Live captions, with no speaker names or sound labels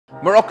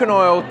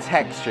Moroccanoil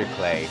texture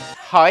clay,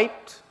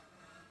 hyped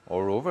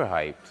or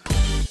overhyped?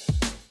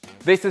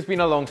 This has been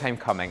a long time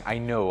coming, I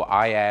know.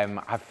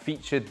 I've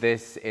featured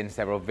this in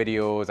several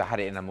videos, I had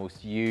it in a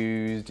most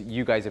used,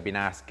 you guys have been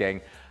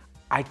asking.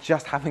 I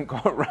just haven't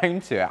got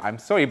around to it, I'm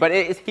sorry, but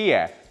it is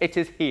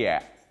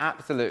here,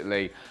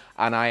 absolutely.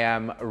 And I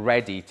am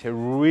ready to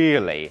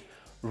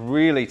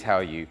really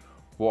tell you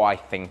what I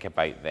think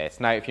about this.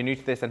 Now, if you're new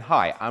to this, then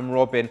hi, I'm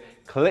Robin.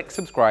 Click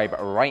subscribe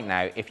right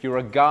now if you're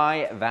a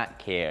guy that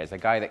cares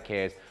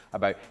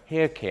about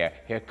hair care,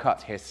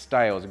 haircuts,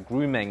 hairstyles,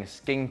 grooming,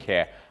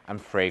 skincare, and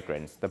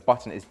fragrance. The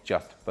button is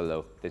just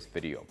below this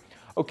video.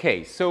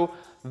 Okay, so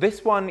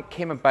this one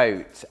came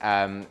about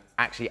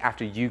actually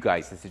after you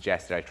guys had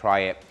suggested I try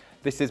it.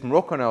 This is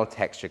Moroccanoil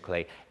texture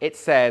clay. It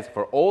says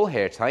for all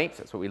hair types,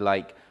 that's what we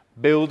like,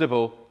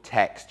 buildable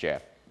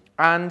texture.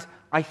 And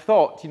I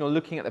thought, you know,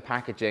 looking at the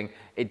packaging,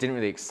 it didn't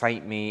really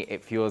excite me.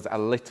 It feels a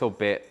little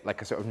bit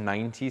like a sort of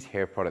 90s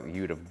hair product that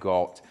you would have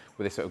got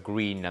with this sort of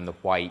green and the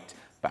white.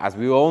 But as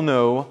we all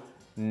know,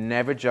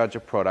 never judge a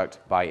product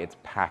by its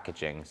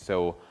packaging.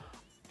 So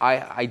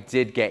I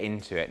did get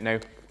into it. Now,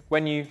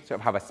 when you sort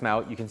of have a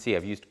smell, you can see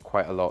I've used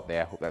quite a lot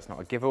there. I hope that's not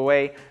a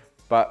giveaway.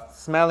 But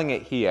smelling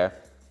it here,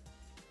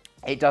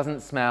 it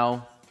doesn't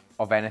smell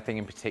of anything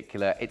in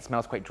particular. It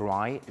smells quite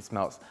dry. It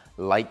smells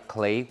like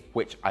clay,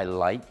 which I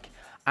like.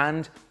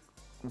 And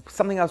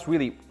something else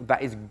really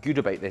that is good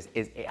about this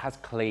is it has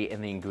clay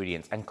in the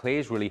ingredients, and clay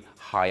is really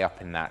high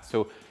up in that.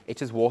 So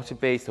it is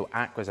water-based, so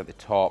aqua's at the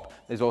top.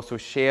 There's also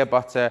shea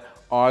butter,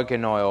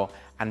 argan oil,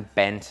 and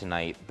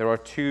bentonite. There are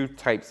two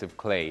types of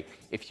clay.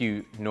 If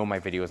you know my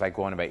videos, I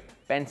go on about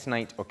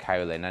bentonite or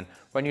kaolin, and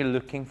when you're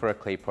looking for a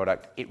clay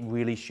product, it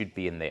really should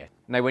be in there.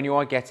 Now, when you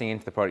are getting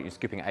into the product, you're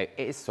scooping it out,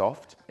 it is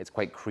soft, it's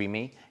quite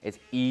creamy, it's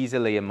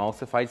easily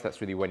emulsified, so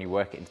that's really when you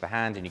work it into the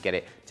hand and you get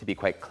it to be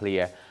quite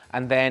clear.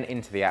 And then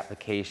into the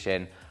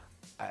application,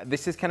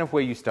 this is kind of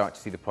where you start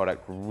to see the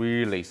product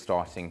really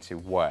starting to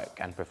work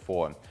and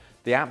perform.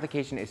 The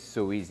application is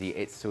so easy,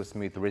 it's so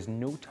smooth, there is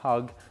no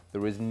tug,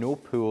 there is no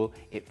pull,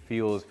 it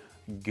feels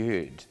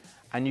good.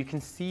 And you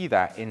can see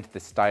that into the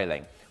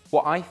styling.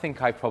 What I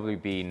think I've probably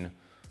been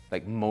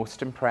like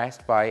most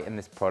impressed by in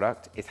this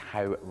product is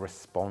how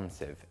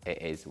responsive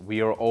it is.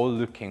 We are all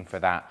looking for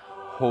that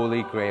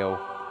holy grail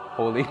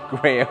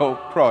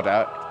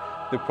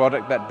product, the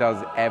product that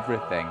does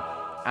everything.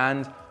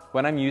 And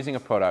when I'm using a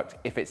product,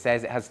 if it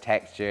says it has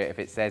texture, if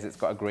it says it's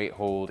got a great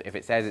hold, if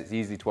it says it's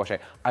easy to wash out,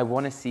 I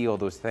want to see all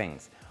those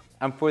things.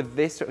 And for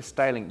this sort of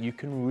styling, you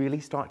can really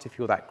start to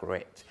feel that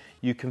grit.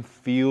 You can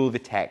feel the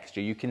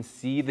texture, you can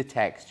see the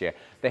texture.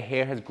 The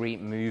hair has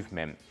great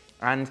movement.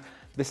 And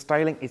the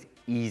styling is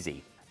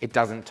easy. It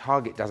doesn't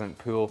tug, it doesn't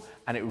pull,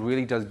 and it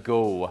really does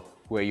go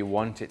where you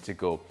want it to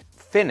go.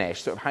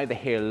 Finish, sort of how the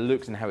hair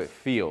looks and how it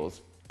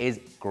feels, is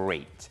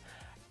great.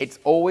 It's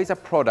always a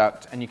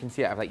product, and you can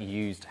see I've like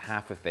used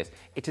half of this.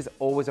 It is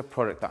always a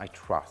product that I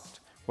trust.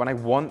 When I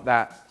want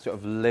that sort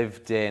of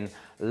lived in,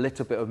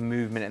 little bit of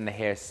movement in the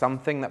hair,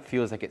 something that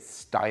feels like it's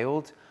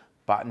styled,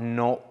 but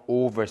not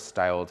over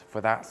styled for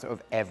that sort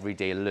of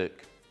everyday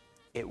look.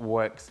 It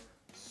works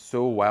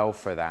so well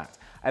for that.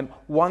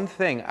 One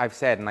thing I've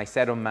said, and I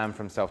said on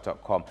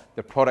manfromself.com,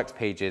 the products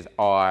pages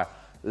are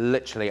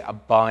literally a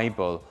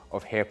Bible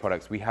of hair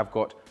products. We have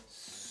got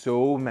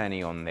so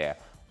many on there.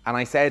 And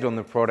I said on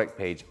the product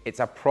page, it's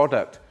a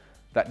product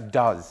that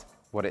does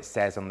what it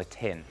says on the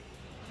tin.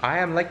 I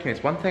am liking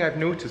this. One thing I've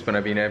noticed when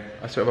I've been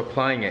sort of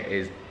applying it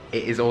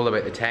is all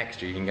about the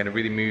texture. You can kind of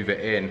really move it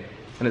in,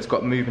 and it's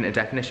got movement and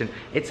definition.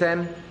 It's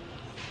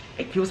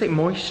it feels like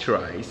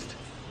moisturized,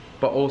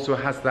 but also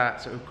has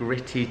that sort of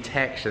gritty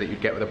texture that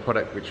you'd get with a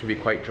product which would be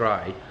quite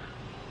dry.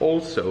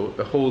 Also,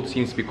 the hold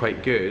seems to be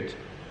quite good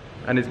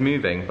and is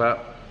moving,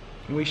 but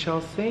we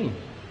shall see.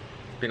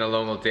 It's been a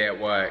long old day at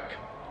work.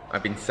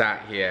 I've been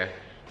sat here,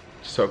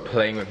 just sort of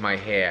playing with my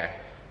hair.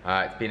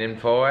 It's been in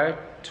for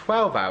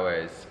 12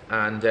 hours,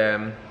 and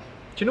do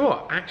you know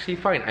what? Actually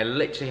fine. I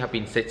literally have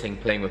been sitting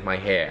playing with my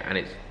hair, and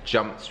it's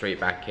jumped straight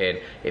back in.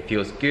 It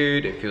feels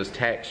good, it feels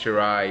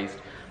texturized,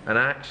 and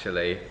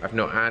actually, I've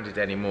not added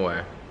any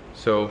more.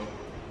 So,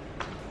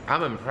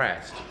 I'm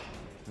impressed.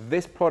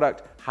 This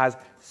product has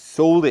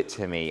sold it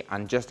to me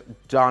and just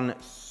done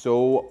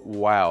so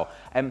well.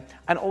 And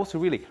also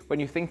really, when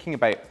you're thinking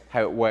about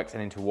how it works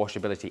and into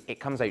washability, it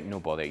comes out no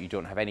bother. You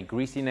don't have any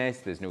greasiness,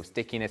 there's no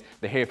stickiness.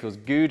 The hair feels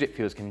good, it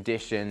feels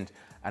conditioned,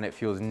 and it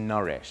feels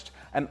nourished.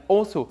 And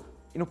also,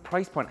 you know,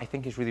 price point I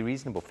think is really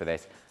reasonable for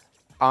this.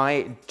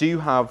 I do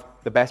have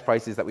the best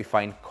prices that we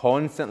find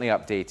constantly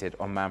updated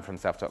on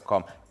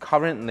manfromself.com.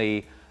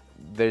 Currently,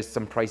 there's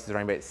some prices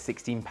around about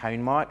 £16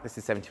 mark. This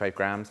is 75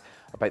 grams,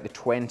 about the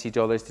 $20 to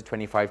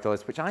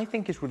 $25, which I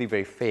think is really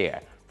very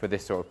fair for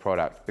this sort of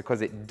product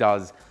because it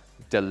does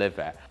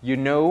deliver. You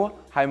know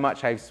how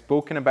much I've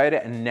spoken about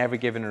it and never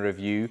given a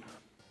review.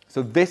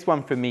 So this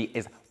one for me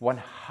is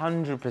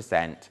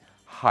 100%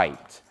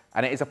 hyped.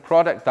 And it is a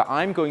product that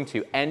I'm going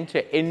to enter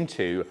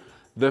into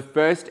the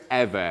first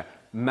ever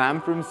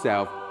Man for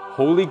Himself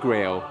Holy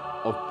Grail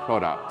of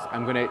products.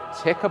 I'm going to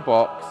tick a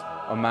box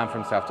on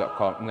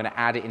manforhimself.com. I'm gonna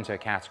add it into a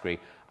category.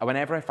 And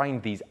whenever I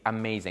find these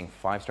amazing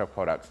 5-star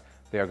products,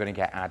 they are gonna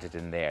get added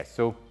in there.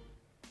 So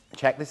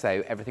check this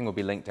out. Everything will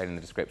be linked down in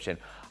the description.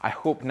 I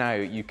hope now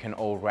you can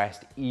all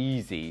rest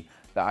easy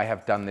that I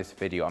have done this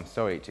video. I'm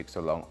sorry it took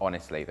so long,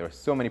 honestly. There are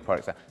so many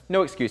products.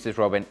 No excuses,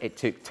 Robin, it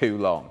took too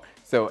long.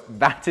 So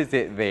that is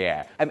it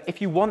there.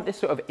 If you want this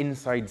sort of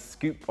inside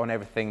scoop on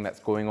everything that's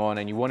going on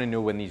and you want to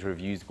know when these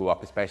reviews go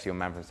up, especially on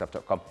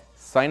manforhimself.com,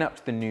 sign up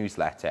to the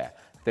newsletter.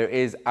 There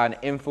is an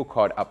info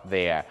card up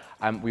there.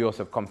 We also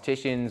have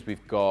competitions.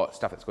 We've got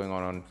stuff that's going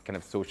on kind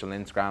of social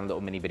Instagram,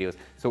 little mini videos.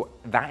 So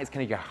that is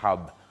kind of your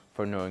hub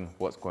for knowing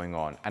what's going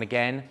on. And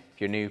again,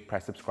 if you're new,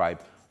 press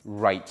subscribe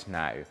right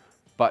now.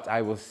 But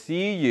I will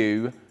see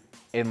you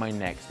in my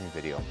next new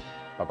video.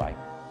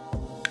 Bye-bye.